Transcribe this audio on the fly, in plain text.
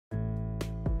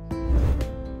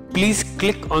Please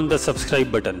click on the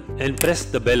subscribe button and press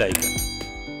the bell icon.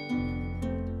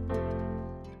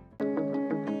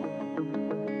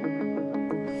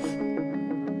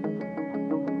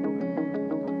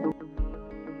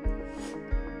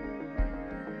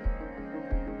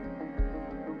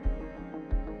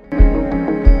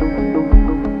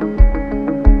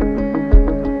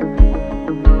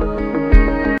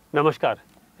 Namaskar.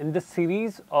 In this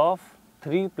series of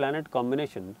 3 planet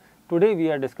combination, today we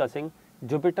are discussing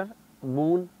Jupiter,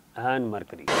 Moon and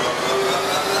Mercury.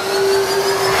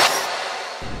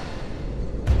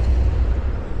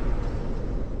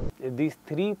 If these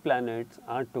 3 planets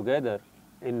are together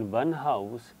in one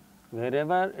house,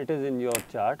 wherever it is in your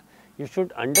chart, you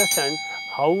should understand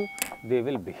how they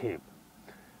will behave.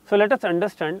 So let us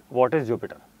understand what is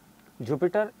Jupiter.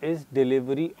 Jupiter is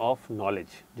delivery of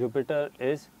knowledge. Jupiter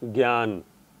is Gyan.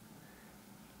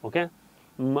 Okay.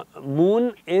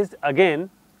 Moon is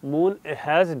again, Moon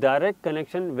has direct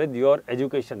connection with your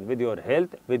education, with your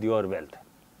health, with your wealth.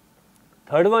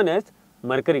 Third one is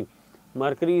Mercury.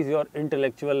 Mercury is your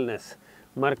intellectualness.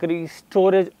 Mercury is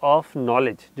storage of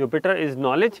knowledge. Jupiter is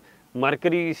knowledge.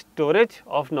 Mercury is storage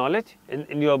of knowledge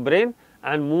in your brain,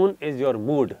 and Moon is your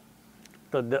mood.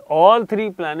 So, all 3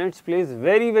 planets plays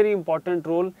very important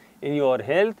role in your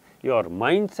health, your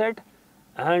mindset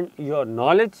and your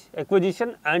knowledge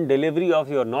acquisition and delivery of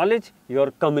your knowledge,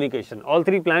 your communication. All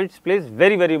 3 planets plays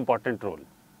very important role.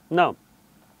 Now,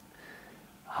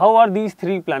 how are these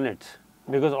 3 planets?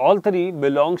 Because all 3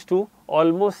 belongs to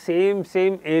almost same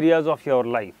areas of your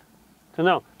life. So,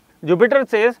 now Jupiter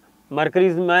says Mercury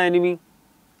is my enemy.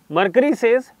 Mercury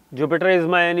says Jupiter is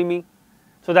my enemy.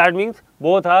 So, that means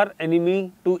both are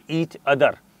enemy to each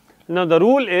other. Now, the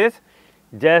rule is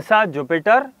jaisa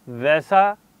Jupiter,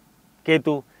 vaisa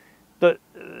Ketu. The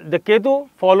Ketu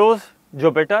follows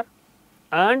Jupiter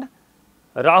and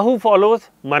Rahu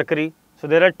follows Mercury. So,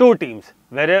 there are 2 teams.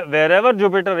 Wherever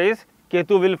Jupiter is,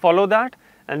 Ketu will follow that,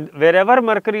 and wherever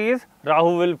Mercury is,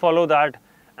 Rahu will follow that.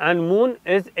 And Moon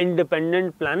is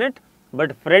independent planet,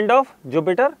 but friend of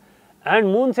Jupiter. And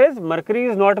Moon says Mercury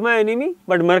is not my enemy,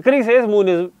 but Mercury says Moon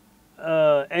is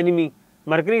enemy.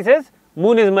 Mercury says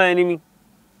Moon is my enemy.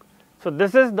 So,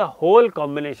 this is the whole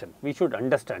combination we should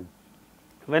understand.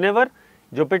 Whenever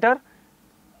Jupiter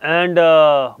and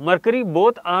Mercury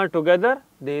both are together,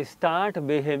 they start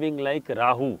behaving like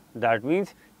Rahu. That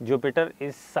means Jupiter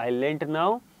is silent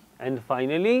now, and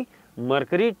finally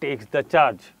Mercury takes the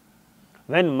charge.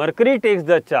 When Mercury takes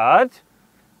the charge,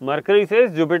 Mercury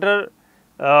says Jupiter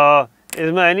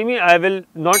is my enemy, I will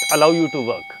not allow you to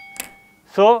work.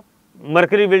 So,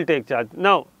 Mercury will take charge.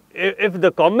 Now, if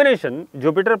the combination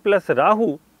Jupiter plus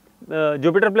Rahu,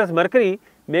 Jupiter plus Mercury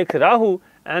makes Rahu,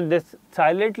 and this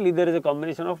silently there is a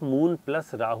combination of Moon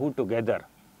plus Rahu together.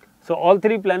 So, all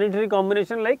 3 planetary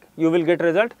combination, like you will get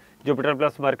result Jupiter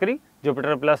plus Mercury,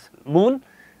 Jupiter plus Moon,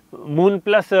 Moon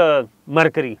plus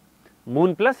Mercury,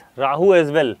 Moon plus Rahu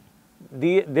as well.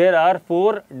 There are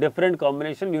 4 different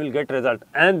combination, you will get result,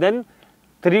 and then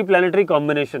 3 planetary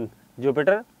combination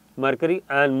Jupiter, Mercury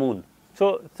and Moon.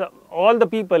 So, all the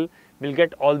people will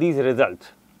get all these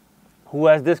results who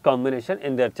has this combination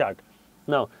in their chart.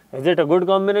 Now, is it a good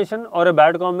combination or a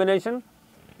bad combination?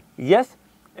 Yes,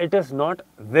 it is not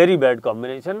very bad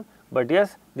combination, but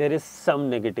yes, there is some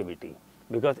negativity,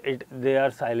 because they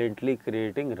are silently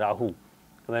creating Rahu.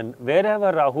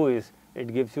 Wherever Rahu is,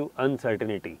 it gives you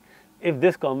uncertainty. If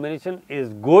this combination is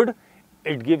good,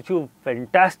 it gives you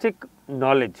fantastic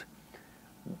knowledge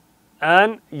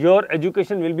and your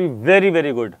education will be very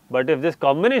good. But if this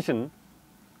combination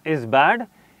is bad,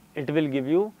 it will give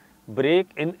you break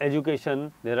in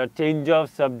education. There are change of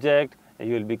subject,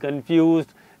 you will be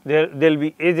confused, there will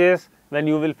be ages when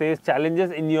you will face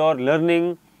challenges in your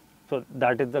learning. So,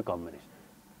 that is the combination.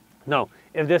 Now,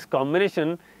 if this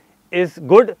combination is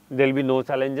good, there will be no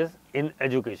challenges in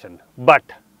education. But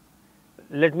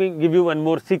let me give you one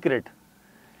more secret.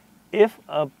 If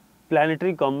a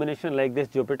planetary combination like this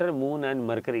Jupiter, Moon and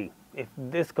Mercury, if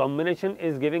this combination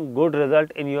is giving good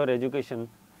result in your education,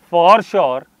 for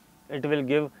sure it will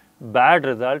give bad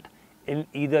result in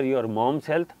either your mom's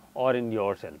health or in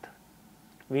your health.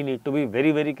 We need to be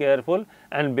very careful,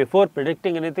 and before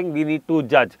predicting anything we need to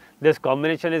judge this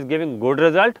combination is giving good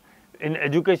result in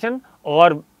education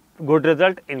or good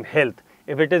result in health.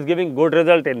 If it is giving good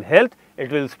result in health,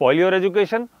 it will spoil your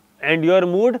education and your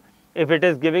mood. If it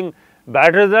is giving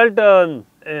bad result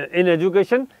in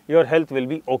education, your health will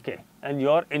be okay and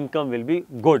your income will be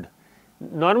good.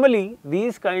 Normally,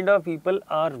 these kind of people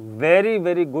are very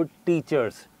good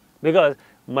teachers, because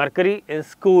Mercury is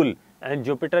school and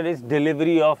Jupiter is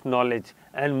delivery of knowledge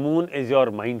and Moon is your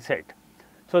mindset.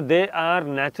 So, they are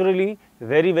naturally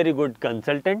very good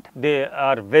consultant, they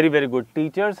are very good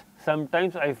teachers.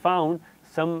 Sometimes I found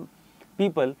some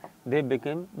people, they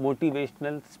become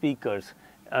motivational speakers.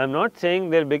 I am not saying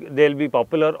they will be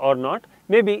popular or not,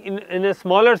 maybe in a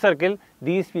smaller circle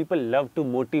these people love to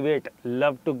motivate,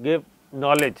 love to give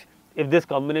knowledge. If this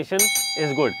combination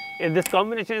is good, if this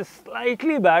combination is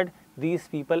slightly bad, these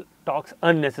people talks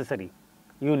unnecessary.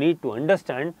 You need to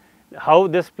understand how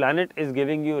this planet is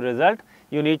giving you result.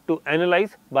 You need to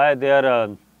analyze by their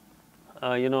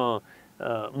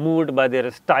mood, by their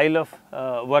style of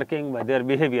working, by their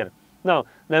behavior. Now,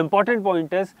 the important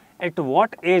point is at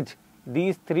what age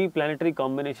these three planetary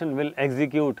combination will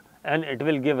execute and it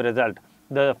will give result.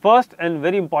 The first and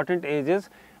very important age is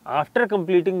after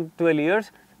completing 12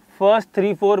 years, first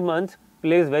 3-4 months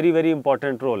plays very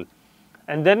important role,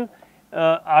 and then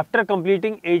after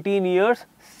completing 18 years,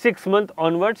 6 months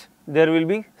onwards there will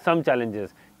be some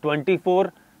challenges.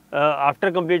 24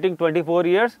 after completing 24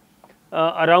 years,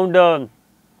 around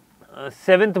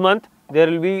 7th month there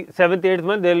will be 7th 8th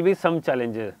month there will be some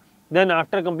challenges. Then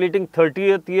after completing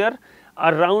 30th year,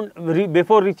 around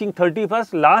before reaching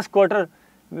 31st, last quarter,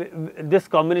 this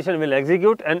combination will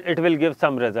execute and it will give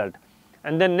some result.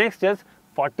 And then next is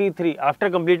 43, after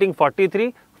completing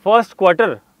 43, first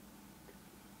quarter,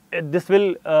 this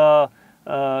will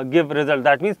give result,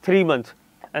 that means 3 months.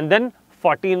 And then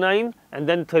 49 and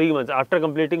then 3 months, after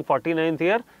completing 49th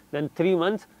year, then 3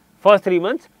 months, first 3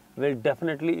 months will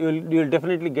definitely, you will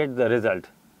definitely get the result.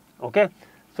 Okay.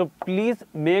 So, please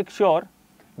make sure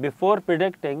before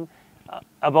predicting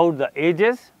about the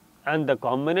ages and the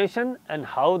combination and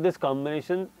how this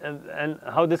combination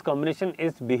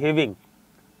is behaving.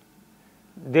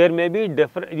 There may be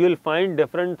different, you will find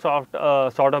different sort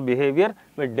of behavior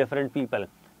with different people.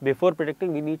 Before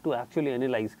predicting, we need to actually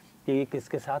analyze कि ये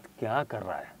किसके साथ क्या कर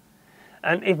रहा है.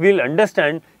 And if we will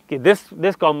understand कि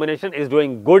this combination is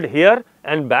doing good here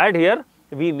and bad here,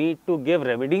 we need to give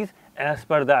remedies as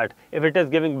per that. If it is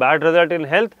giving bad result in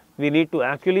health, we need to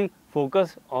actually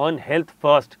focus on health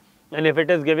first. And if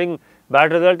it is giving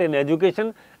bad result in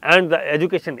education and the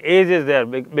education age is there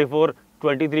before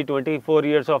 23-24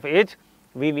 years of age,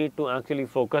 we need to actually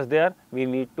focus there. We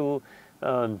need to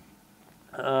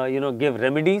give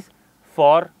remedies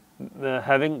for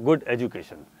having good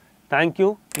education. Thank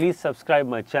you. Please subscribe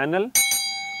my channel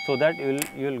so that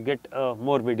you will get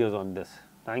more videos on this.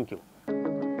 Thank you.